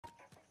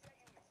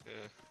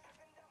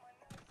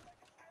Yeah.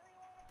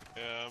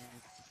 Yeah, I'm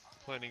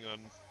planning on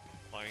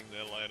playing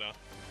there later.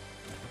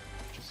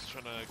 Just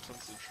trying to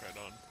concentrate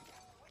on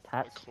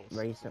Tats course.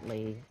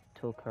 recently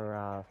took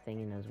her thing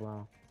in as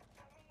well.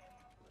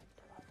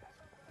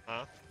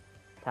 Huh?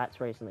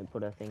 Tats recently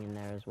put her thing in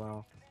there as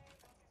well.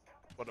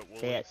 What at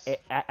Yeah,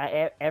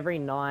 Woolies? every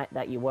night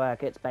that you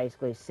work, it's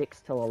basically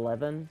 6 till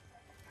 11.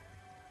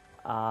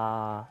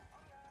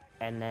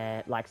 And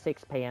then like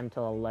 6 p.m.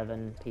 till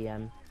 11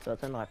 p.m. So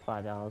it's only like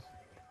 5 hours.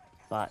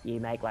 But you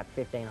make like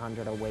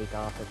 1,500 a week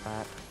after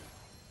tax.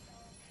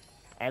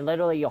 And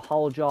literally your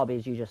whole job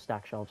is you just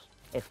stack shelves.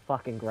 It's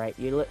fucking great.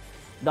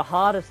 The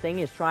hardest thing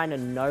is trying to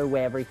know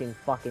where everything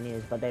fucking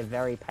is, but they're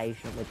very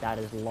patient with that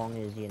as long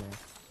as, you know,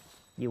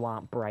 you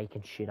aren't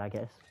breaking shit, I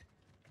guess.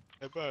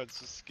 Hey, bro, it's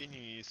the skin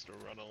you used to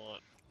run a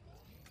lot.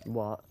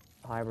 What?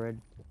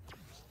 Hybrid?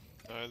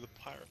 No, the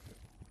pirate.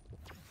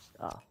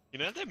 Oh. You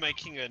know they're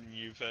making a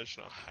new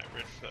version of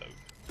hybrid for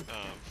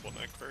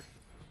Fortnite Crew?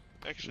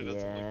 Actually, it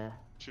doesn't look Yeah.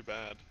 too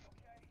bad.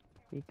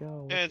 We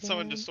go And again.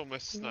 someone just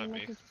almost sniped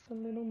me. Just a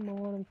little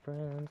more than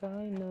friends,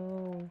 I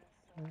know.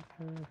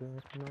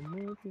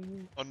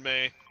 On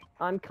me.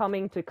 I'm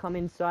coming to come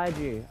inside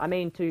you. I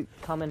mean, to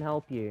come and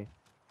help you.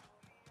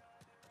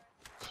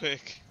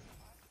 Quick.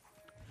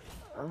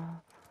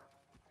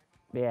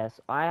 Yes,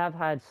 I have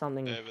had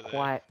something Over there.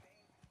 quite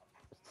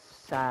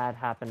sad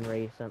happen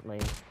recently.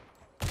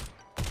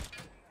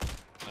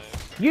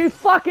 You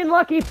fucking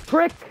lucky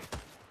prick!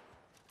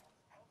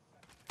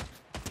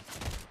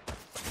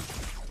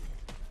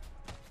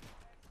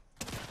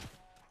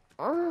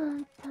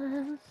 Oh,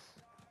 Tess.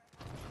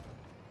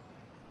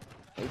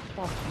 Hey,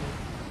 fuck you.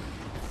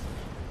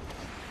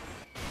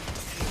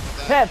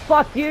 Hey,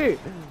 fuck you!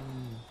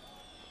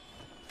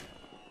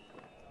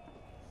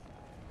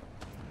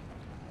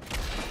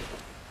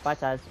 Bye,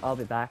 Taz. I'll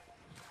be back.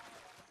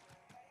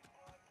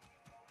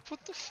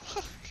 What the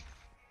fuck?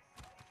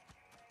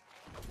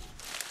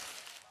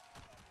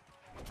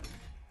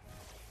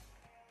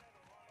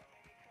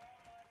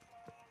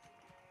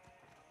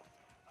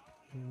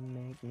 You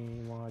make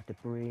me want to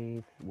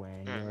breathe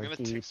when you're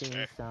deep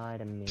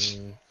inside of me.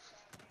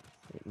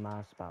 Hit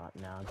my spot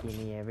now. Give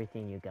me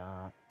everything you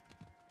got.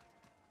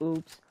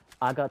 Oops,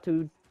 I got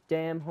too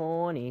damn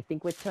horny.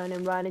 Think we're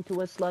turning right into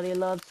a slutty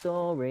love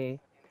story.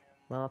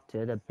 Well,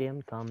 till the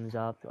beam comes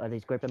up,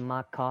 he's gripping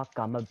my cock.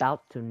 I'm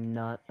about to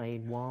nut. I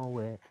want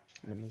it.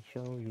 Let me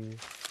show you.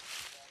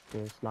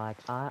 Just like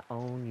I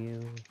own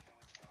you.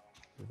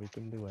 We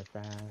can do it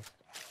fast.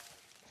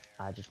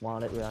 I just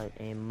want it right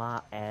in my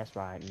ass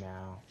right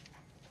now.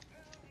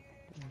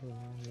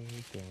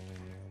 There's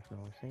no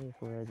safe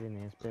words in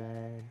this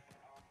bed.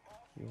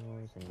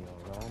 Yours and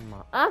your own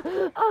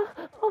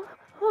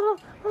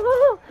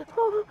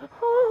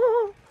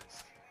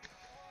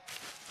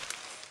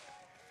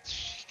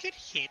Get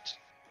hit.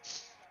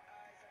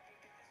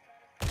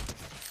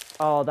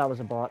 Oh, that was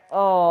a bot.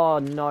 Oh,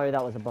 no,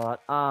 that was a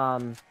bot.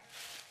 Well,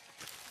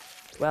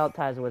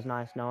 Taz, it was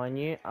nice knowing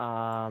you.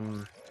 Ah!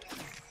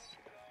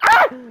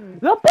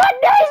 The button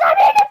is on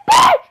the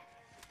bitch!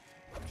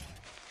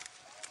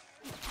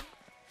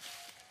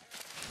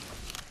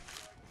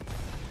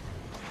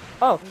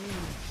 Oh.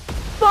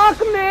 Fuck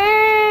me!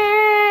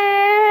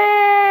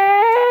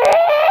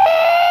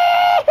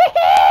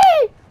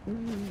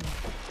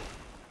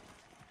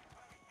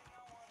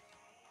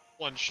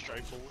 One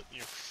straight bullet and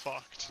you're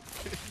fucked.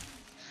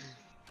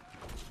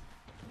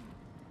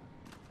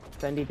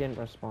 Fendi didn't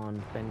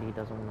respond. Fendi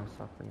doesn't want to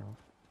suck me off.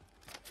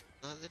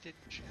 Neither did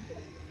Jay.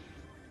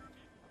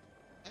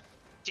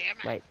 Damn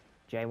it! Wait,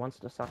 Jay wants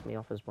to suck me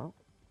off as well?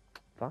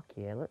 Fuck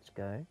yeah, let's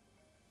go.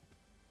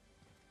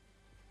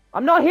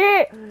 I'm not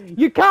here!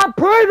 You can't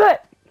prove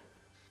it!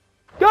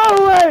 Go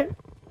away!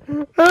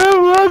 I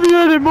don't love you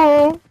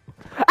anymore!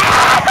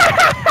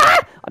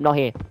 I'm not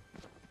here.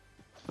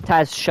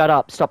 Taz, shut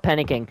up. Stop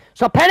panicking.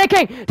 Stop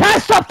panicking!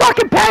 Taz, stop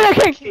fucking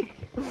panicking!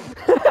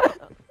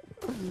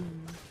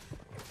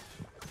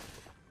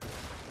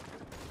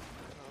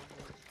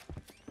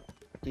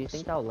 Do you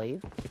think I'll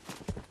leave?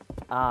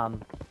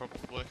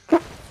 Probably.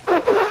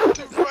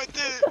 Dude, right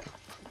there!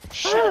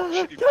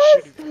 Shoot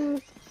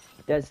him.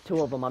 There's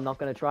two of them, I'm not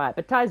gonna try it.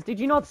 But Taz, did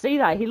you not see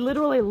that? He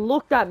literally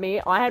looked at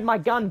me, I had my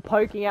gun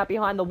poking out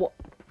behind the wall.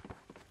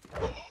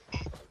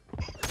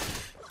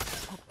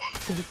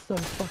 This is so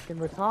fucking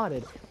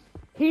retarded.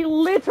 He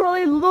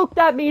literally looked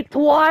at me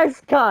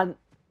twice, cunt!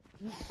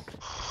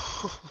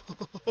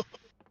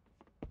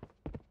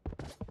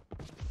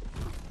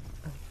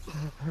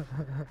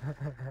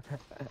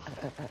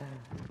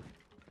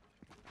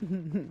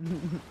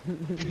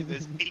 Dude,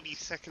 there's 80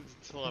 seconds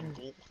until I'm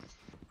gone.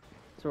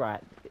 It's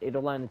alright,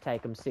 it'll only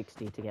take them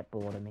 60 to get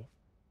bored of me.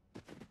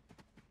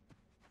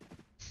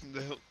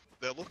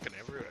 They're looking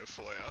everywhere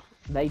for you.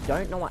 They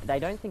don't know what- they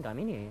don't think I'm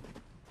in here.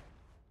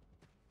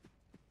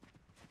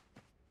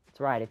 It's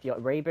right, if your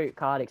reboot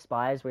card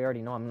expires, we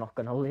already know I'm not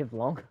gonna live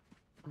long.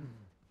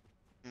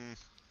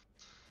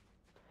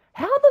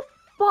 How the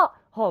fuck?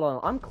 Hold on,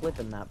 I'm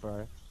clipping that,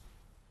 bro.